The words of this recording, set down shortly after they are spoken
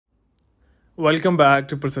Welcome back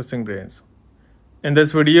to Processing Brains. In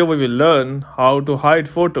this video, we will learn how to hide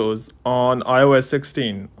photos on iOS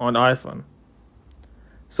 16 on iPhone.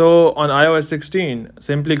 So on iOS 16,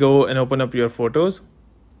 simply go and open up your photos.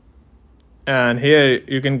 And here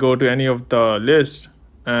you can go to any of the list.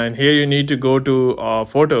 And here you need to go to a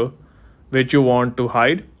photo which you want to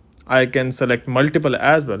hide. I can select multiple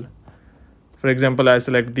as well. For example, I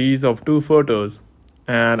select these of 2 photos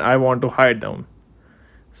and I want to hide them.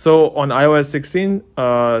 So on iOS 16,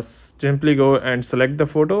 simply go and select the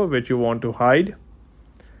photo which you want to hide.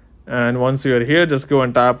 And once you are here, just go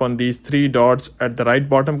and tap on these 3 dots at the right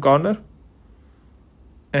bottom corner.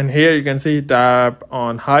 And here you can see tap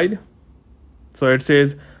on hide. So it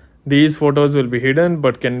says these photos will be hidden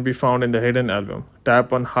but can be found in the hidden album.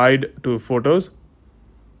 Tap on hide to photos.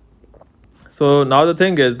 So now the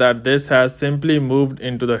thing is that this has simply moved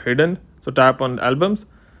into the hidden. So tap on albums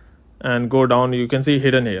and go down, you can see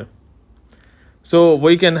hidden here. So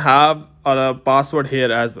we can have a password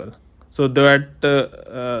here as well. So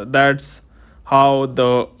that's how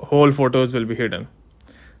the whole photos will be hidden.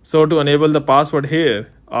 So to enable the password here,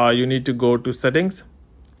 you need to go to settings.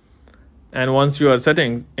 And once you are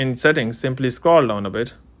in settings, simply scroll down a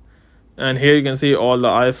bit. And here you can see all the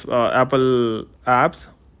Apple apps.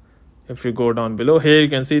 If you go down below, here you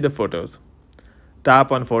can see the photos.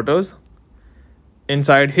 Tap on photos.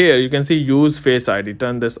 Inside here, you can see use Face ID.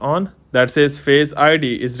 Turn this on. That says Face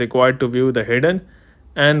ID is required to view the hidden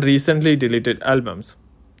and recently deleted albums.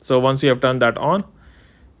 So once you have turned that on,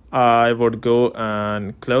 I would go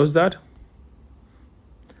and close that.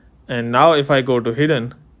 And now if I go to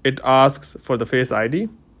hidden, it asks for the Face ID.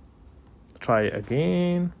 Try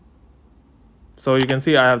again. So you can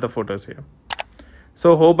see I have the photos here.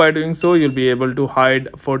 So hope by doing so, you'll be able to hide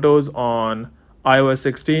photos on iOS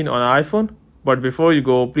 16 on iPhone. But before you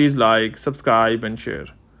go, please like, subscribe and share.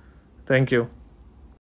 Thank you.